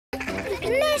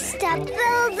Mr.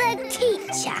 Bull the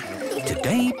teacher.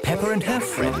 Today, Peppa and her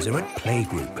friends are at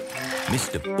playgroup.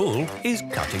 Mr. Bull is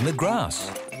cutting the grass.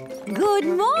 Good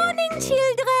morning,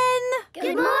 children.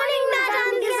 Good morning,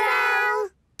 Madame Gazelle.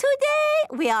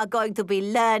 Today, we are going to be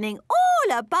learning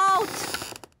all about...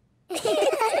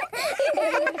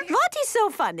 What is so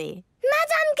funny?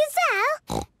 Madame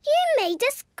Gazelle, you made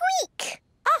a squeak.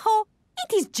 Oh,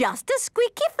 it is just a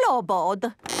squeaky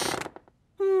floorboard.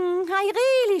 I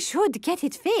really should get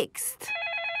it fixed.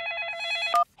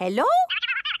 Hello?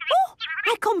 Oh,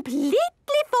 I completely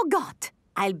forgot.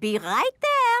 I'll be right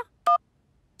there.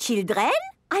 Children,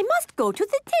 I must go to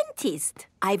the dentist.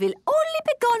 I will only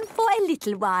be gone for a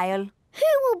little while.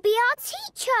 Who will be our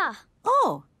teacher?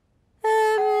 Oh,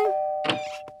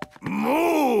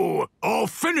 Moo! I'll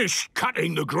finish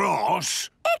cutting the grass.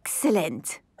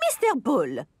 Excellent. Mr.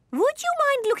 Bull, would you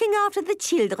mind looking after the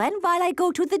children while I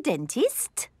go to the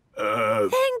dentist?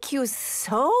 Thank you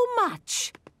so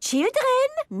much. Children,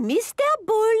 Mr.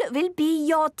 Bull will be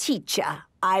your teacher.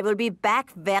 I will be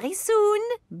back very soon.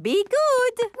 Be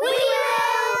good. We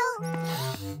will.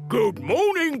 Good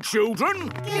morning, children.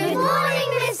 Good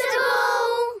morning, Mr.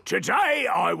 Bull. Today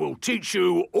I will teach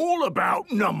you all about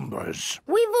numbers.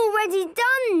 We've already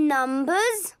done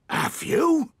numbers. Have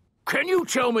you? Can you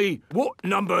tell me what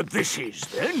number this is,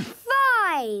 then?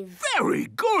 5. Very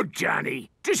good, Danny.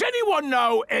 Does anyone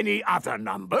know any other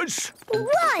numbers?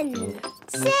 1,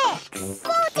 6,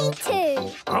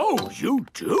 42. Oh, you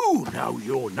do know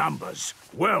your numbers.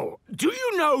 Well, do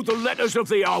you know the letters of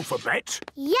the alphabet?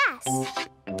 Yes.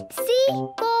 C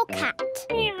for cat.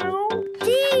 D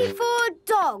for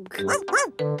dog.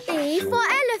 E for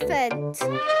elephant.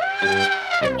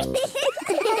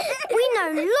 We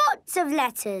know lots of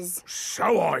letters.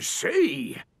 So I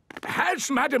see. Has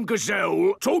Madame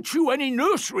Gazelle taught you any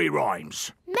nursery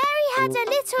rhymes? Mary had a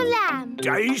little lamb.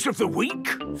 Days of the week?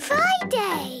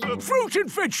 Friday. Fruit and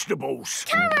vegetables?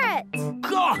 Carrot.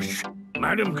 Gosh,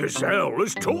 Madame Gazelle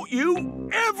has taught you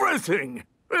everything.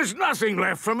 There's nothing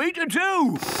left for me to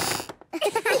do.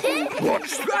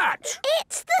 What's that?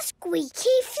 It's the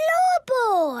squeaky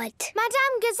floorboard.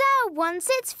 Madame Gazelle wants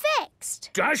it fixed.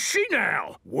 Does she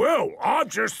now? Well, I've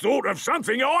just thought of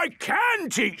something I can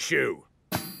teach you.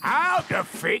 How to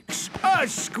fix a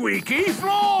squeaky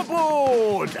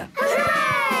floorboard.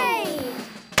 Hooray!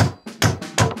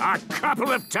 A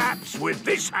couple of taps with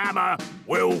this hammer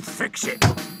will fix it.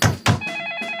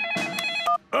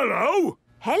 Hello?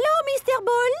 Hello, Mr.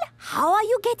 Bull. How are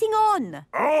you getting on?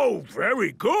 Oh,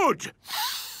 very good.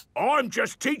 I'm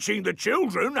just teaching the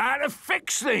children how to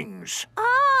fix things.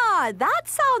 Ah, that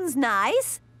sounds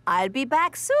nice. I'll be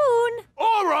back soon.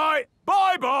 All right,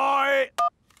 bye-bye.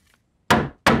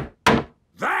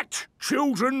 That,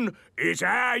 children, is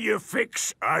how you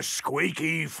fix a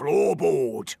squeaky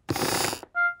floorboard.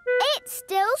 It's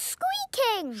still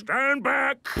squeaking. Stand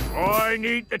back. I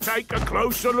need to take a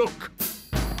closer look.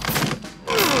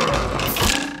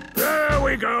 There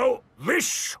we go.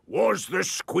 This was the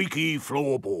squeaky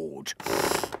floorboard.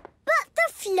 But the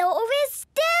floor is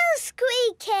still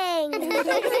squeaking.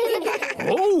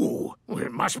 Oh,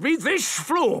 it must be this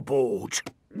floorboard.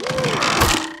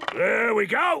 There we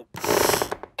go.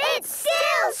 It's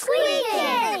still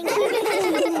squeaking.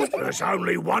 There's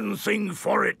only one thing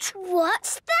for it.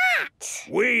 What's that?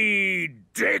 We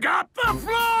dig up the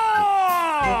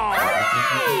floor!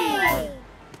 Hooray!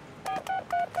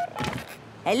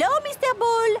 Hello, Mr.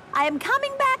 Bull. I am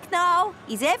coming back now.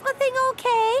 Is everything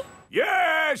okay?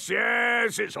 Yes,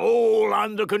 it's all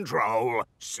under control.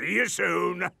 See you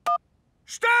soon.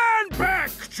 Stand back,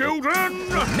 children!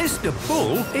 Mr.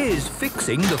 Bull is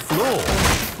fixing the floor.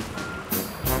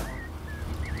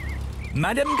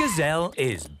 Madame Gazelle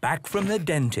is back from the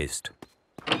dentist.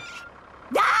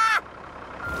 Ah!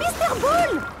 Mr.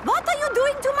 Bull, what are you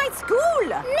doing to my school?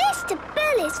 Mr.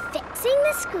 Bull is fixing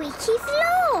the squeaky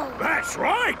floor. That's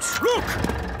right. Look!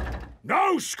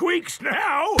 No squeaks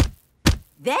now.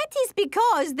 That is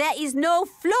because there is no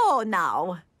floor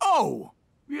now. Oh,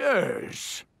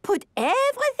 yes. Put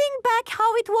everything back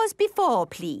how it was before,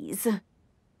 please.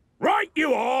 Right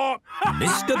you are.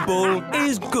 Mr. Bull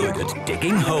is good at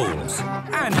digging holes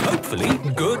and hopefully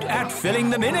good at filling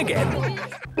them in again.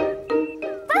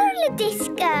 Roller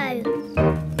disco.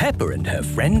 Peppa and her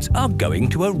friends are going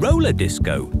to a roller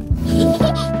disco.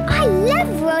 I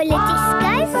love roller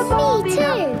disco. Me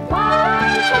too.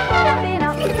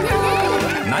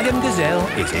 Madame Gazelle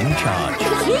is in charge.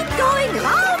 Keep going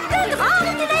round and round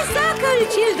in a circle,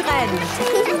 children.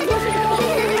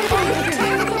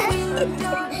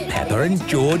 Peppa and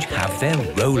George have their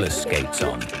roller skates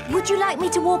on. Would you like me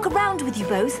to walk around with you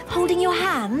both, holding your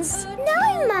hands?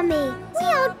 No, Mummy. We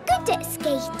are good at roller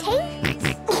skating.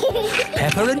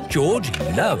 Peppa and George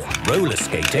love roller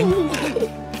skating.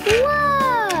 Whoa!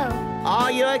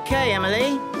 Are you okay,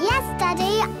 Emily? Yes,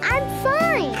 Daddy, I'm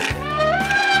fine.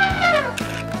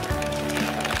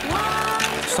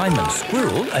 Simon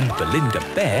Squirrel and Belinda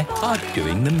Bear are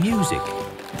doing the music.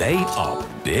 They are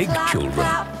big children.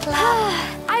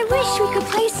 I wish we could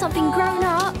play something grown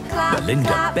up.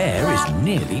 Belinda Bear is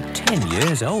nearly 10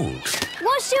 years old.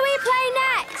 What should we play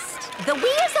next? The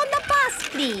wheels on the bus,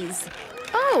 please.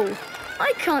 Oh,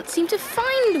 I can't seem to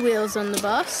find Wheels on the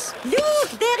Bus.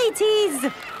 Look, there it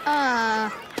is.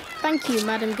 Thank you,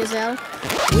 Madam Gazelle.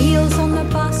 Wheels on the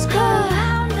bus go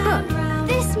round and round.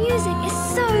 This music is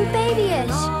so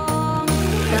babyish.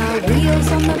 The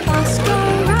wheels on the bus go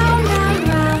round and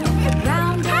round.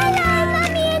 Round and Hello,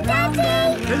 Mummy and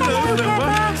Daddy. Hello, Peppa.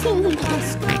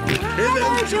 Hello,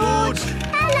 George.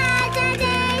 Hello,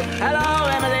 Daddy. Hello,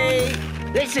 Emily.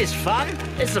 This is fun.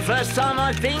 It's the first time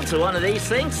I've been to one of these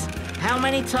things. How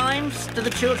many times do the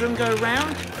children go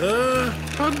round?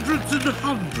 Hundreds and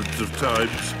hundreds of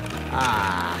times.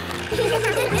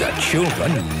 The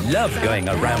children love going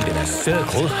around in a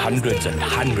circle hundreds and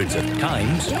hundreds of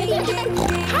times. Hello,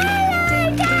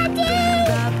 Daddy.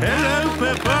 Hello,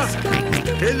 Peppa.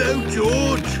 Hello,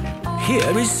 George.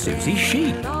 Here is Susie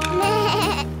Sheep.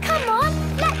 Come on,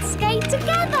 let's skate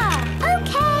together.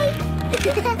 Okay.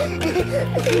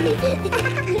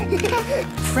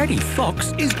 Freddie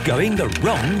Fox is going the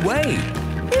wrong way.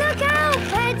 Look out,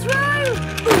 Pedro.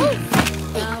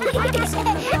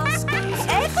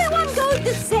 Everyone goes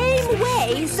the same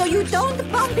way so you don't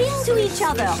bump into each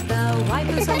other. Hello,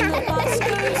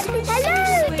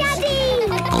 Daddy.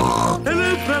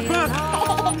 Hello, Peppa.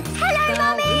 Hello,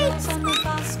 Mummy.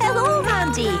 Hello,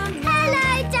 Mandy. Hello,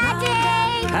 Daddy.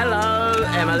 Hello,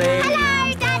 Emily.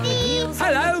 Hello, Daddy.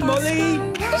 Hello, Molly.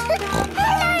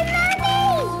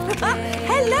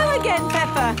 Hello again,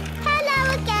 Peppa. Hello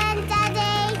again,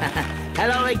 Daddy.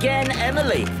 Hello again,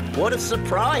 Emily. What a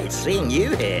surprise seeing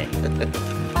you here.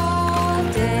 All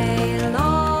day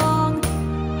long.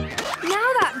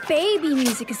 Now that baby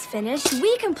music is finished,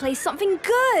 we can play something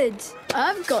good.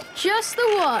 I've got just the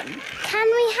one. Can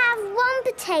we have 1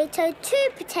 potato, 2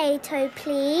 potato,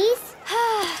 please?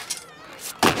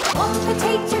 1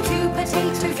 potato, 2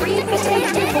 potato, 3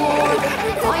 potato, 4,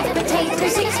 5 potato,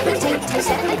 6 potato,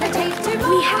 7 potato.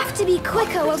 We have to be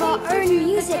quicker with our own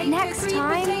music next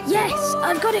time. Yes,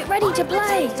 I've got it ready to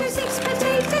play. 6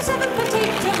 potato, 7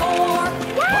 potato, more.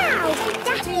 Wow,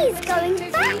 Daddy's going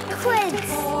backwards.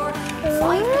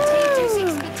 5 potato,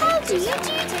 6 potato. How do you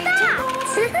do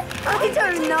that? I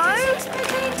don't know. 6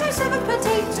 potato, 7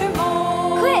 potato,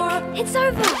 more. Quick, it's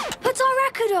over. Put our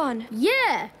record on.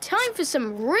 Yeah, time for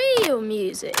some real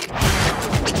music.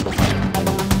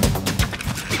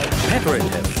 Peppa and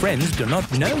her friends do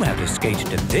not know how to skate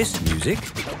to this music.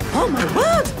 Oh my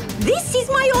word! This is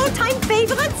my all-time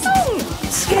favourite song!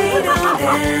 Skate on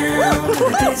down to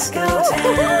the disco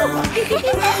town.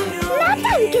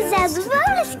 Madame Gazelle's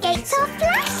roller skates are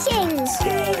flashing.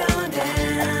 Skate on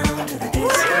down to the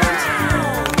disco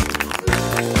town.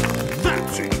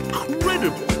 That's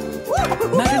incredible.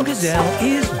 Madame Gazelle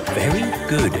is very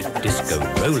good at disco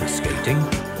roller skating.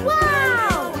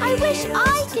 Wow, I wish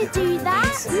I could do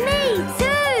that. Me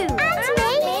too. And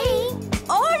me.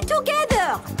 All together!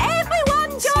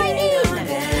 Everyone join in!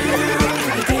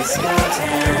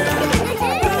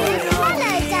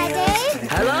 Hello, Daddy.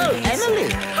 Hello, Emily.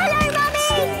 Hello, Mummy.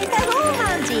 Hello,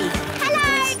 Mandy! Hello,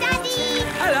 Daddy.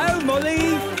 Hello, Molly.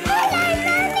 Hello,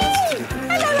 Mummy.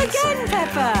 Hello again,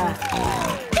 Peppa!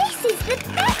 This is the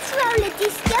best roller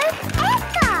disco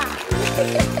ever.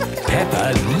 Peppa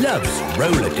loves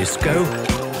roller disco.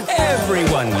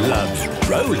 Everyone loves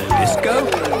roller disco.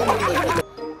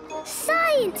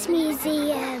 Science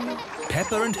Museum.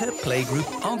 Peppa and her playgroup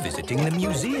are visiting the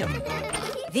museum.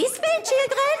 This way,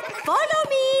 children! Follow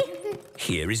me!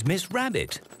 Here is Miss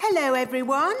Rabbit. Hello,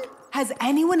 everyone. Has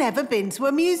anyone ever been to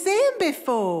a museum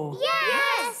before?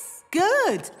 Yes.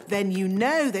 Good. Then you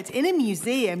know that in a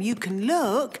museum you can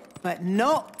look but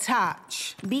not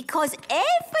touch. Because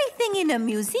everything in a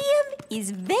museum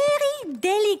is very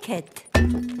delicate.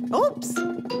 Oops.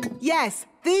 Yes,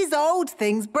 these old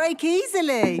things break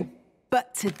easily.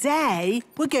 But today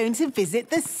we're going to visit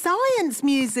the Science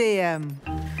Museum.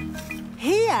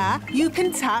 Here you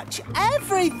can touch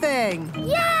everything.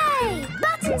 Yay!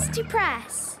 Buttons to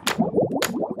press.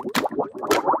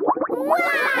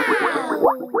 Wow!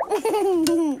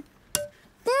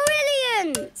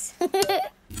 Brilliant!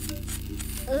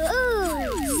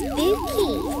 Ooh,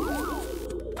 spooky.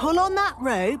 Pull on that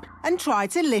rope and try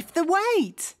to lift the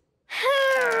weight.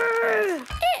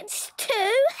 It's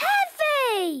too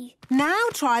heavy. Now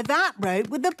try that rope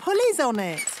with the pulleys on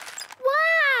it.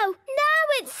 Wow! Now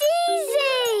it's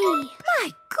easy!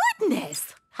 My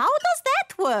goodness! How does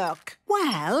that work?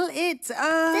 Well, it,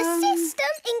 The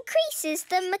system increases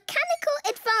the mechanical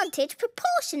advantage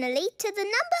proportionally to the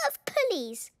number of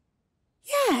pulleys.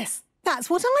 Yes, that's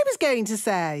what I was going to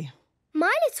say.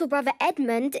 My little brother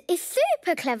Edmund is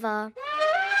super clever.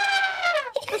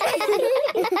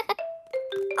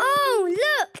 Oh,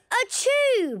 look! A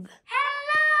tube!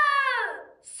 Hello!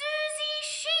 Susie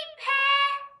Sheephair!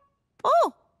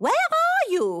 Oh, where are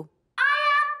you? I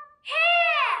am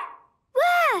here!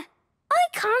 Where? I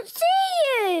can't see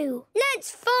you!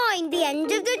 Let's find the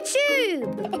end of the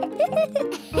tube!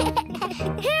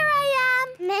 Here I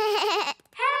am!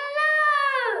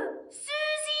 Hello!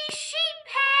 Susie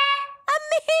Sheephair!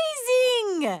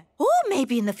 Amazing! Oh,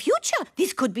 maybe in the future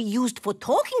this could be used for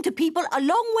talking to people a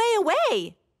long way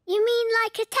away. You mean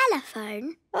like a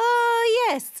telephone? Oh,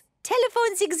 yes.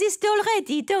 Telephones exist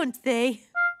already, don't they?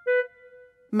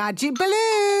 Magic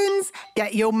balloons!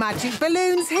 Get your magic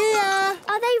balloons here!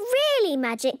 Are they really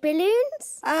magic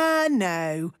balloons?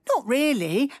 No, not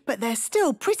really, but they're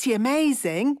still pretty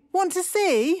amazing. Want to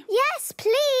see? Yes,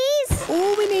 please!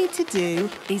 All we need to do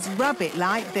is rub it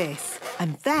like this,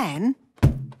 and then...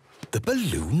 The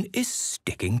balloon is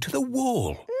sticking to the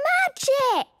wall.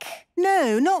 Magic!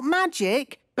 No, not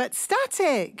magic, but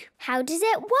static. How does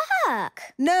it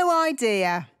work? No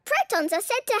idea. Protons are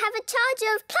said to have a charge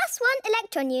of +1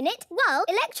 electron unit, while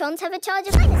electrons have a charge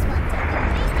of -1.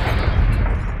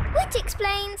 Which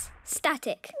explains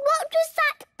static. What was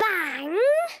that bang?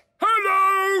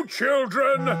 Hello,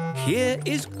 children! Here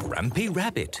is Grampy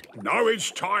Rabbit. Now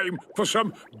it's time for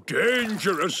some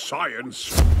dangerous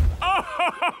science.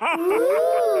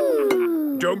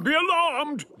 Don't be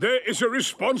alarmed. There is a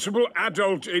responsible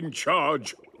adult in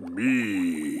charge.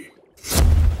 Me.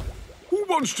 Who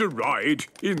wants to ride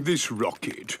in this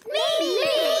rocket?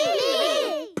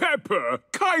 Me! Peppa,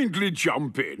 kindly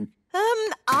jump in.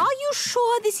 Are you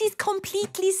sure this is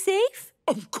completely safe?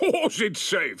 Of course it's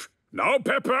safe. Now,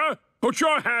 Peppa, put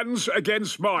your hands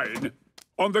against mine.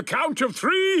 On the count of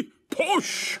 3,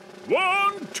 push.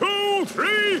 1, 2,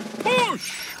 3,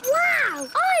 push! Wow!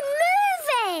 I'm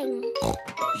moving!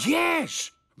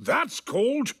 Yes, that's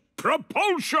called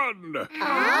propulsion.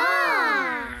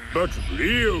 Ah! But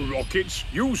real rockets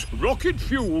use rocket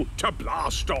fuel to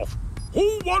blast off.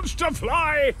 Who wants to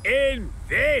fly in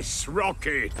this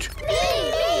rocket?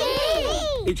 Me!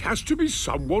 It has to be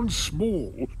someone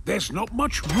small. There's not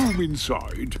much room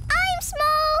inside. I'm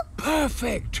small!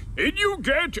 Perfect. In you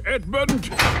get,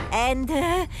 Edmund. And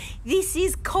this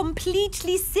is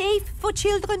completely safe for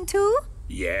children too?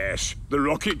 Yes, the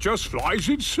rocket just flies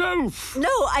itself.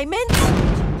 No, I meant...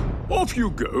 Off you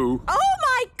go. Oh,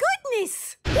 my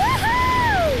goodness!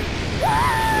 Woohoo!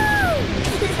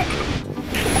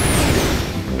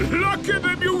 Lucky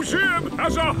the museum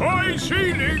has a high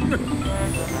ceiling.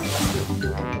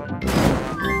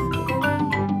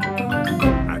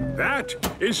 And that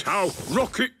is how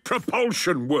rocket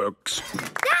propulsion works.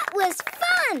 That was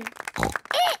fun!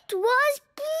 It was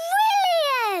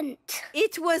brilliant!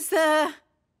 It was,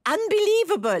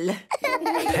 unbelievable.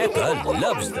 Peppa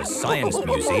loves the Science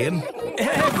Museum.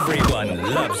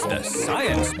 Everyone loves the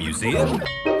Science Museum.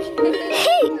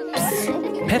 Heaps!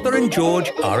 Peppa and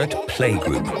George are at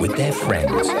playgroup with their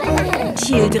friends.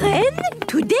 Children,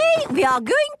 today we are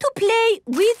going to play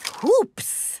with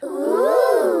hoops.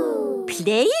 Ooh!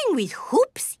 Playing with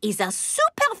hoops is a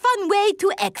super fun way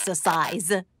to exercise.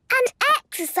 And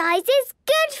exercise is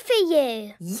good for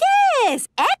you. Yes,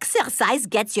 exercise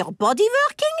gets your body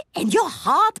working and your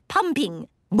heart pumping.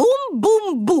 Boom,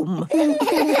 boom, boom.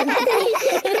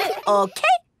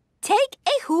 Okay, take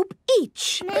a hoop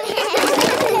each.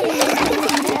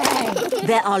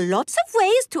 There are lots of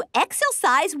ways to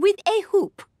exercise with a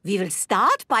hoop. We will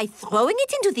start by throwing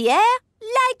it into the air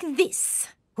like this.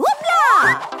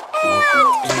 Hoopla! And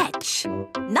catch.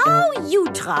 Now you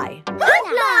try.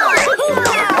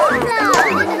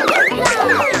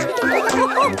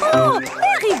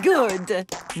 Very good.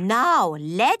 Now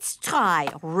let's try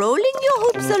rolling your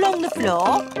hoops along the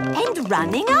floor and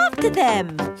running after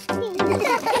them.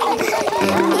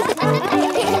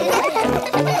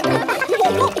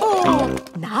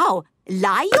 Now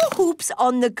lie your hoops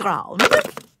on the ground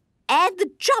and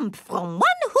jump from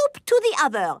one hoop to the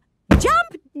other.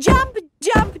 Jump, jump,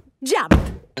 jump, jump.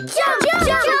 Jump, jump,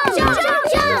 jump, jump, jump,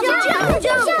 jump, jump,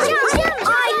 jump, jump.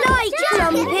 I like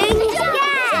jumping.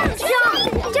 Yeah,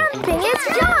 jumping is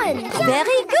fun.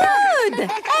 Very good.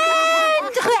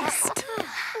 And rest.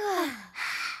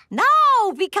 Now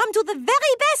we come to the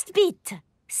very best bit.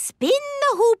 Spin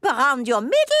the hoop around your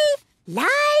middle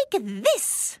Like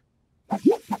this.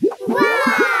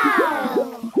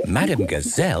 Wow! Madame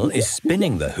Gazelle is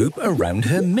spinning the hoop around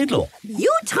her middle. You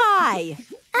try.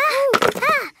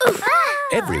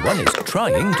 Everyone is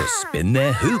trying to spin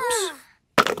their hoops.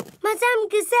 Madame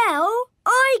Gazelle,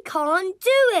 I can't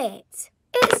do it.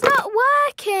 It's not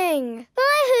working.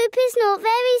 My hoop is not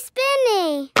very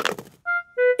spinny.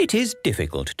 It is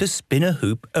difficult to spin a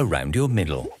hoop around your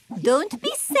middle. Don't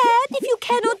be sad if you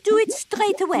cannot do it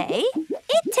straight away.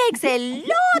 It takes a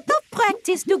lot of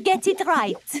practice to get it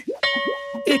right.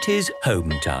 It is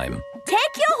home time.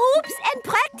 Take your hoops and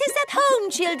practice at home,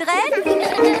 children.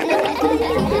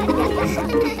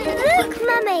 Look,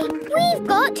 Mummy, we've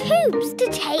got hoops to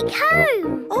take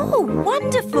home. Oh,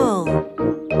 wonderful.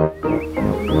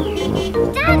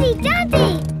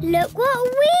 Daddy, look what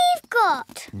we've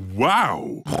got.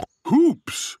 Wow!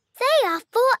 Hoops! They are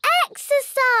for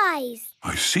exercise.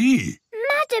 I see.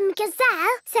 Madame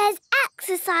Gazelle says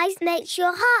exercise makes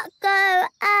your heart go,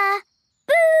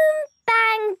 boom,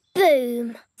 bang,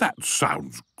 boom. That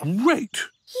sounds great.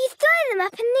 You throw them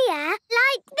up in the air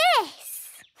like this.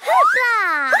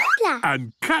 Hoopla! Hoopla!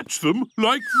 And catch them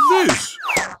like this.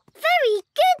 Very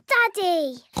good,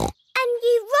 Daddy. And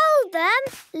you roll them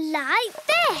like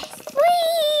this. Whee!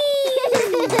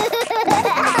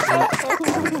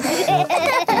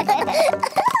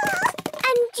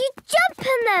 And you jump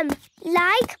on them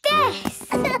like this.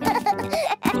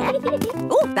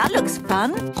 Oh, that looks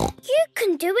fun. You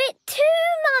can do it too,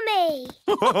 Mummy.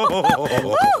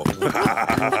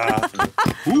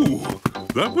 Ooh,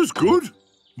 that was good.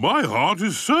 My heart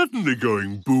is certainly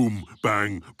going boom,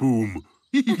 bang, boom.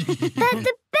 But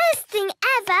the best thing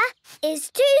ever is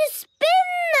to spin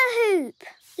the hoop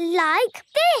like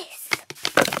this.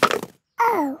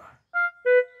 Oh.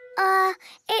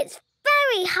 It's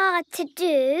very hard to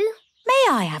do. May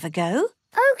I have a go?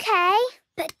 OK,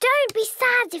 but don't be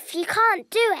sad if you can't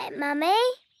do it, Mummy.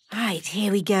 Right,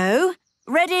 here we go.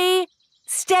 Ready,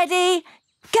 steady,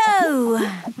 go!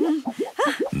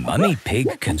 Mummy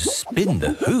Pig can spin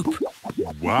the hoop.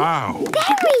 Wow.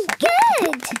 Very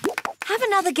good. Have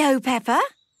another go, Peppa.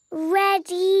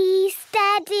 Ready,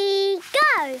 steady,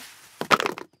 go.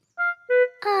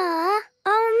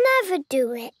 I'll never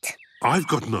do it. I've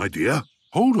got an idea.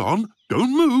 Hold on.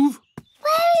 Don't move.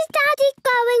 Where is Daddy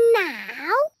going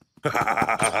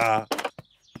now?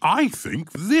 I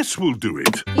think this will do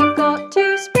it. You've got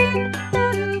to spin the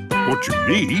hoop. What you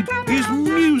need is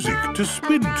music to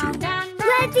spin to.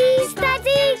 Ready,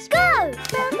 steady, go!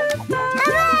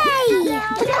 Hooray!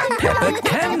 Peppa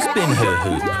can spin her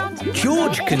hoop.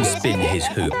 George can spin his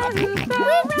hoop.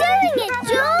 We're doing it,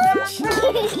 George!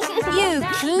 You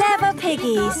clever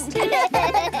piggies.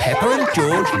 Peppa and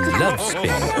George love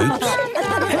spinning hoops.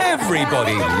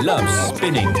 Everybody loves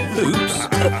spinning hoops.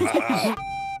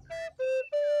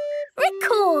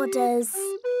 Recorders.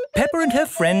 Peppa and her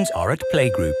friends are at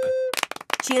playgroup.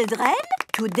 Children,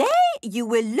 today you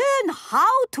will learn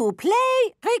how to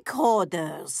play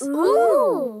recorders.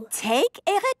 Ooh! Take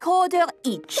a recorder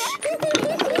each.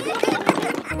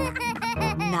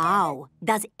 Now,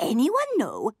 does anyone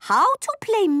know how to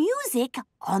play music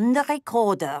on the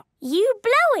recorder? You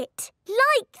blow it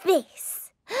like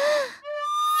this.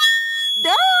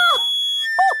 No! Oh,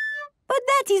 but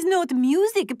that is not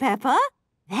music, Peppa.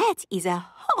 That is a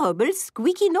horrible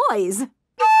squeaky noise.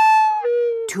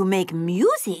 To make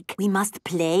music, we must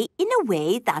play in a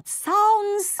way that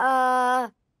sounds...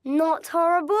 Not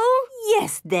horrible?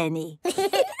 Yes, Danny.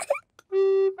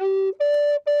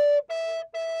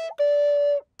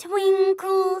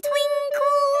 Twinkle,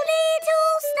 twinkle,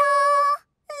 little star.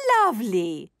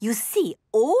 Lovely. You see,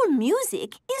 all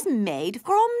music is made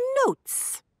from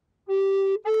notes.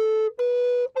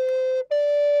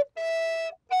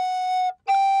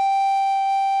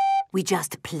 We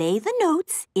just play the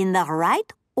notes in the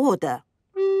right order.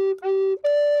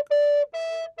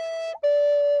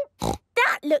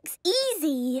 That looks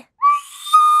easy.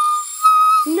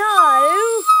 No,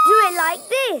 do it like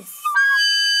this.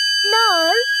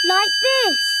 No, like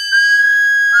this.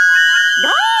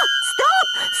 Ah! Stop!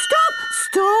 Stop!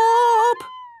 Stop!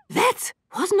 That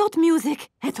was not music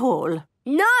at all.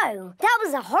 No, that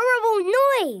was a horrible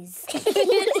noise.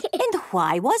 And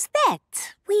why was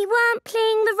that? We weren't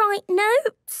playing the right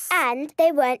notes. And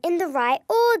they weren't in the right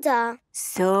order.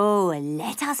 So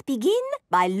let us begin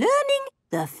by learning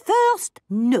the first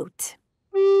note.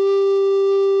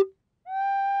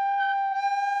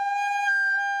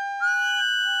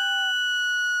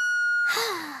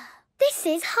 This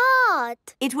is hard.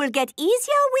 It will get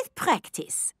easier with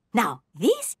practice. Now,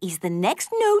 this is the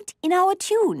next note in our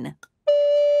tune.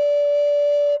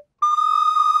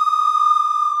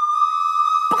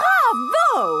 Bravo!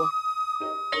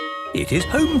 It is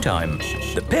home time.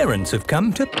 The parents have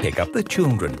come to pick up the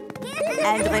children.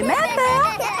 And remember,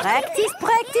 practice,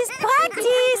 practice,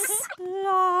 practice.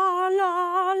 La,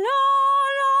 la, la,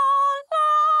 la, la,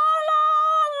 la,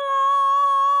 la.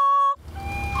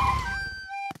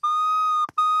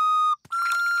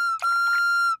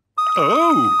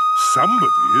 Oh,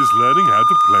 somebody is learning how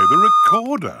to play the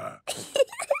recorder.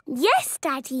 Yes,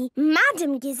 Daddy.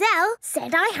 Madam Gazelle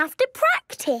said I have to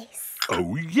practice.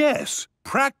 Oh, yes.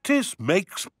 Practice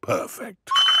makes perfect.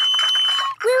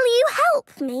 Will you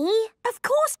help me? Of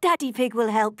course Daddy Pig will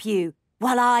help you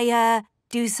while I,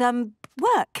 do some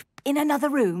work in another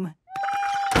room.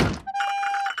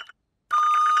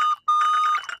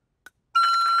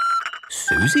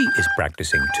 Susie is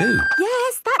practicing too.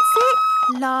 Yes, that's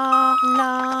it. La,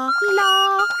 la,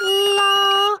 la,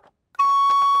 la.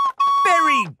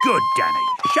 Very good, Danny.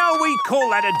 Shall we call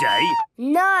that a day?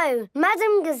 No.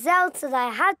 Madam Gazelle said I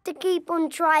had to keep on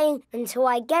trying until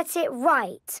I get it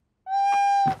right.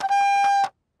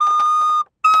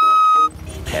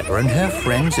 Peppa and her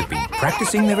friends have been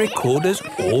practicing the recorders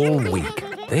all week.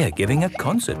 They are giving a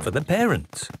concert for the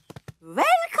parents.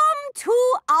 Welcome to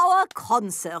our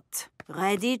concert.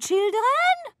 Ready, children?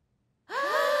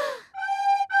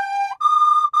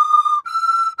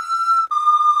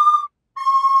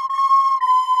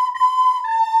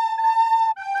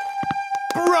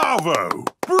 Bravo!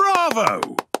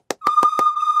 Bravo!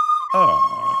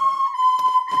 Ah.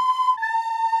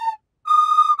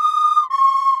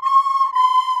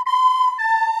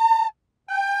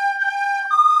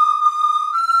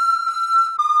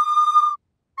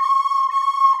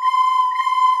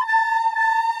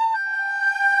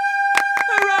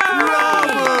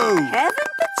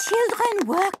 Haven't the children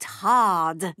worked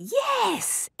hard?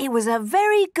 Yes, it was a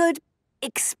very good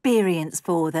experience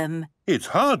for them. It's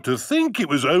hard to think it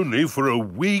was only for a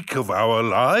week of our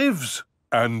lives.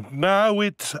 And now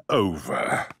it's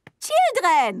over.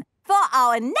 Children, for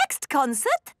our next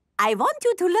concert, I want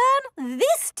you to learn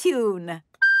this tune.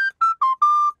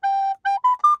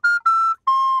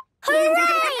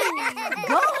 Hooray!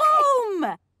 Go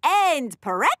home and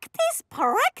practice,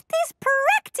 practice,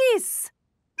 practice.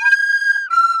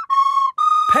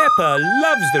 Peppa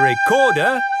loves the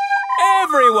recorder.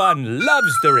 Everyone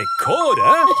loves the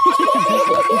recorder.